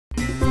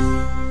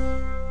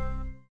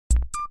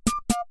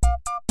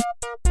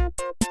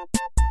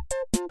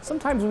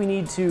Sometimes we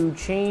need to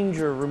change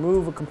or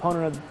remove a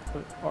component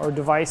or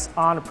device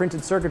on a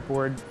printed circuit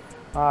board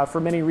for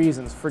many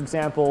reasons. For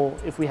example,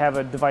 if we have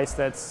a device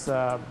that's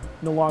no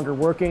longer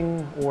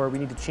working, or we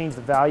need to change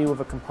the value of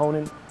a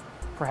component,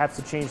 perhaps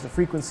to change the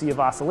frequency of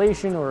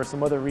oscillation or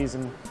some other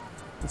reason.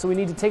 And so we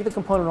need to take the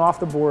component off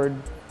the board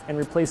and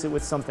replace it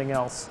with something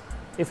else.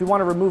 If we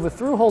want to remove a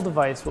through-hole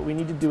device, what we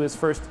need to do is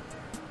first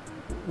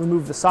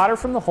remove the solder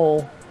from the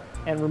hole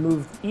and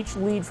remove each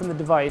lead from the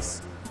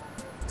device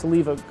to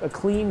leave a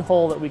clean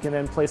hole that we can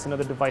then place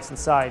another device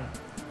inside.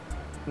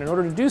 And in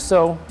order to do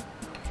so,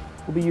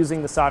 we'll be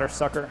using the solder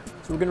sucker.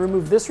 So we're going to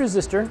remove this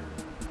resistor.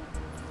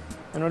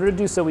 In order to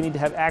do so, we need to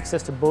have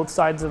access to both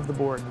sides of the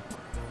board.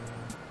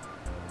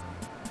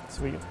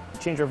 So we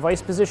change our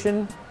vise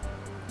position,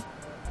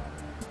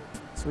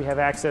 so we have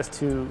access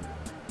to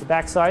the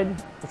back side,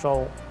 which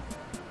I'll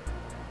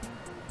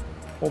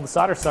hold the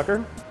solder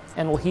sucker,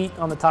 and will heat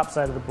on the top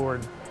side of the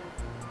board.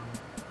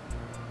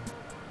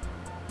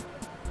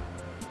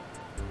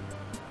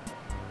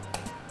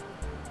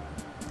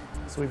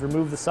 So we've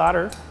removed the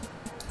solder.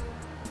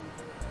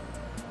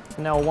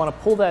 And now we'll want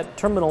to pull that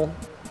terminal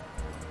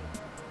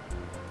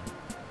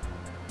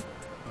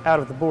out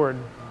of the board.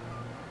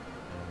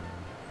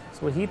 So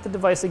we'll heat the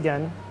device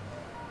again,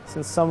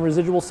 since some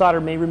residual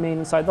solder may remain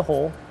inside the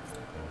hole,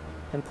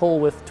 and pull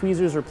with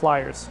tweezers or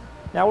pliers.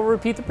 Now we'll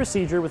repeat the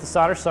procedure with the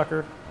solder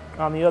sucker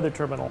on the other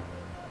terminal.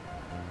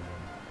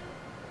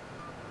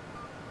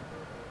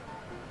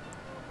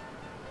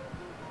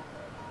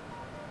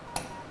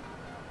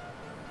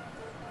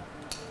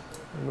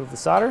 Remove the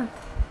solder,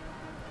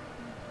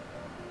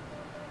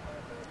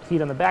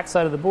 heat on the back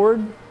side of the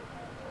board,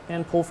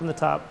 and pull from the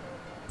top,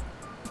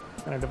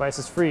 and our device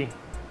is free.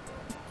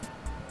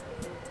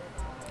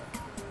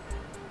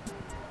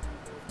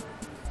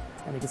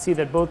 And you can see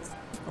that both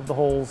of the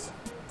holes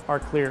are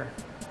clear.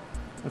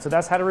 And so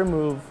that's how to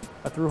remove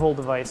a through-hole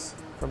device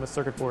from a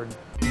circuit board.